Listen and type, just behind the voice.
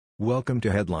Welcome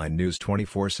to Headline News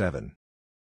 24/7.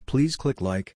 Please click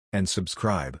like and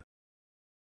subscribe.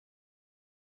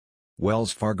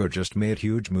 Wells Fargo just made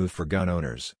huge move for gun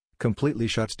owners, completely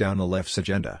shuts down the left's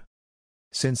agenda.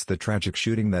 Since the tragic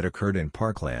shooting that occurred in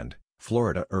Parkland,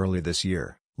 Florida early this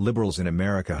year, liberals in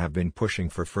America have been pushing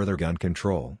for further gun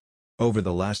control. Over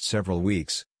the last several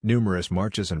weeks, numerous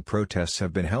marches and protests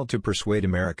have been held to persuade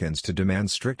Americans to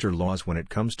demand stricter laws when it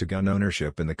comes to gun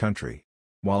ownership in the country.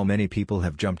 While many people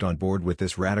have jumped on board with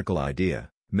this radical idea,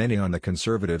 many on the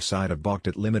conservative side have balked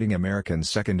at limiting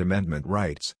Americans' Second Amendment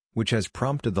rights, which has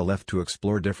prompted the left to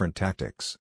explore different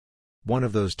tactics. One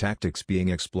of those tactics being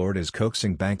explored is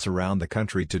coaxing banks around the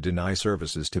country to deny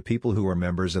services to people who are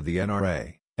members of the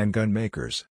NRA, and gun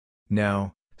makers.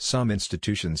 Now, some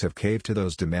institutions have caved to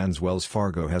those demands. Wells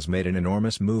Fargo has made an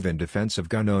enormous move in defense of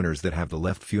gun owners that have the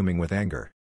left fuming with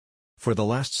anger. For the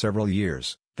last several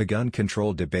years, the gun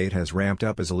control debate has ramped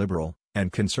up as liberal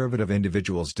and conservative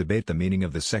individuals debate the meaning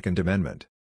of the Second Amendment.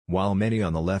 While many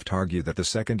on the left argue that the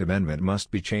Second Amendment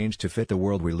must be changed to fit the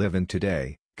world we live in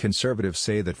today, conservatives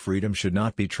say that freedom should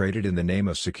not be traded in the name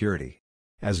of security.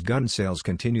 As gun sales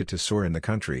continue to soar in the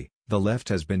country, the left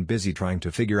has been busy trying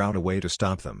to figure out a way to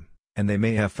stop them, and they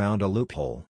may have found a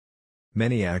loophole.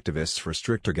 Many activists for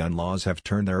stricter gun laws have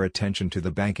turned their attention to the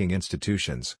banking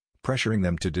institutions, pressuring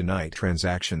them to deny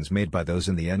transactions made by those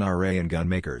in the NRA and gun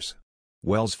makers.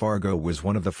 Wells Fargo was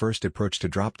one of the first approached to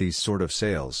drop these sort of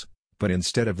sales, but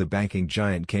instead of the banking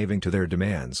giant caving to their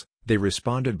demands, they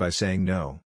responded by saying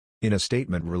no. In a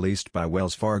statement released by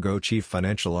Wells Fargo Chief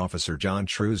Financial Officer John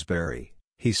Shrewsbury,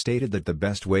 he stated that the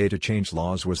best way to change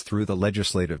laws was through the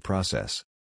legislative process.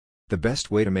 The best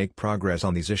way to make progress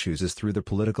on these issues is through the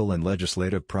political and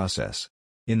legislative process.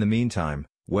 In the meantime,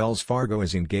 Wells Fargo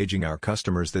is engaging our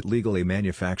customers that legally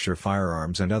manufacture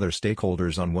firearms and other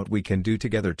stakeholders on what we can do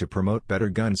together to promote better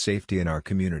gun safety in our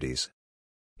communities.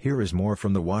 Here is more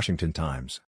from the Washington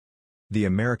Times. The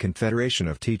American Federation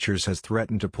of Teachers has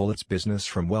threatened to pull its business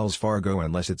from Wells Fargo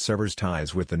unless it severs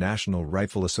ties with the National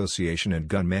Rifle Association and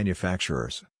gun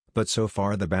manufacturers, but so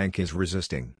far the bank is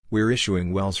resisting. "We're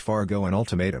issuing Wells Fargo an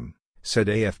ultimatum," said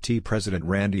AFT President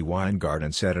Randy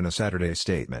Weingarten said in a Saturday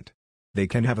statement. "They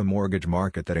can have a mortgage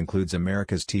market that includes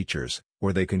America's teachers,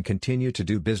 or they can continue to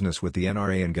do business with the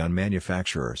NRA and gun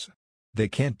manufacturers. They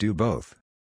can't do both."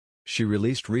 She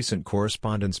released recent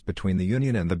correspondence between the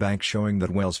union and the bank showing that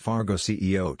Wells Fargo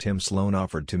CEO Tim Sloan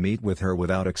offered to meet with her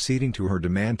without acceding to her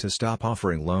demand to stop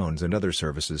offering loans and other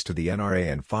services to the NRA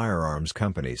and firearms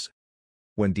companies.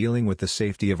 "When dealing with the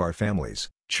safety of our families,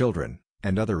 children,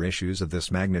 and other issues of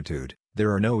this magnitude,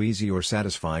 there are no easy or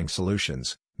satisfying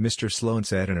solutions," Mr. Sloan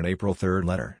said in an April 3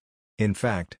 letter. "In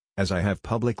fact, as I have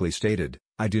publicly stated,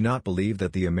 I do not believe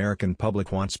that the American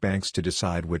public wants banks to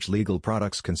decide which legal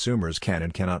products consumers can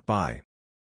and cannot buy."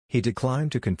 He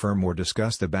declined to confirm or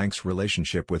discuss the bank's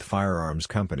relationship with firearms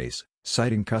companies,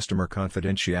 citing customer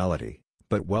confidentiality,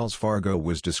 but Wells Fargo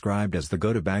was described as the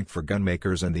go-to bank for gun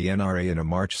makers and the NRA in a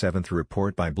March 7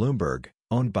 report by Bloomberg,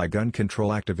 owned by gun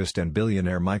control activist and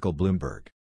billionaire Michael Bloomberg.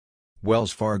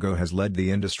 Wells Fargo has led the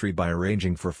industry by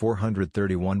arranging for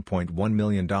 $431.1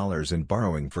 million in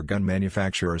borrowing for gun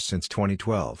manufacturers since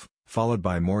 2012, followed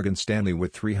by Morgan Stanley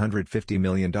with $350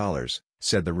 million,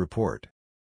 said the report.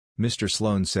 Mr.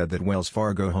 Sloan said that Wells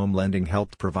Fargo Home Lending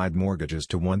helped provide mortgages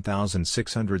to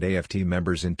 1,600 AFT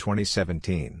members in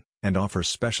 2017, and offers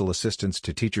special assistance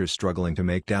to teachers struggling to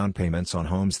make down payments on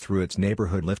homes through its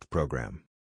Neighborhood Lift program.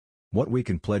 "What we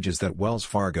can pledge is that Wells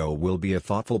Fargo will be a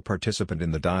thoughtful participant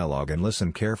in the dialogue and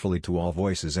listen carefully to all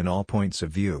voices and all points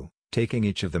of view, taking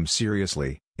each of them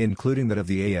seriously, including that of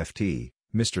the AFT,"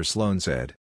 Mr. Sloan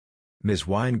said. Ms.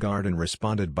 Weingarten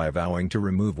responded by vowing to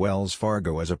remove Wells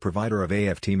Fargo as a provider of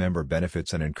AFT member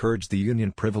benefits and encouraged the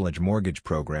Union Privilege Mortgage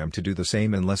Program to do the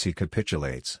same unless he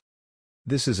capitulates.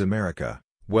 "This is America.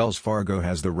 Wells Fargo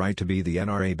has the right to be the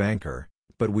NRA banker,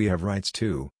 but we have rights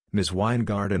too," Ms.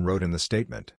 Weingarten wrote in the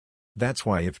statement. "That's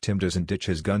why if Tim doesn't ditch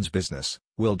his guns business,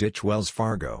 we'll ditch Wells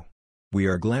Fargo. We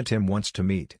are glad Tim wants to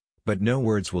meet, but no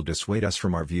words will dissuade us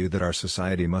from our view that our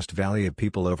society must value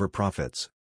people over profits."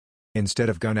 Instead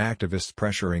of gun activists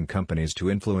pressuring companies to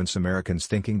influence Americans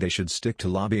thinking they should stick to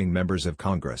lobbying members of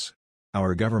Congress,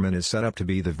 "Our government is set up to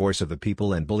be the voice of the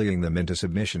people, and bullying them into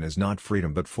submission is not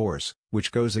freedom but force,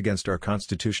 which goes against our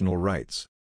constitutional rights."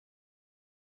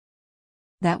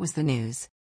 That was the news.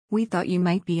 We thought you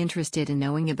might be interested in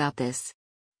knowing about this.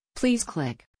 Please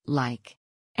click like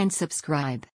and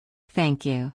subscribe. Thank you.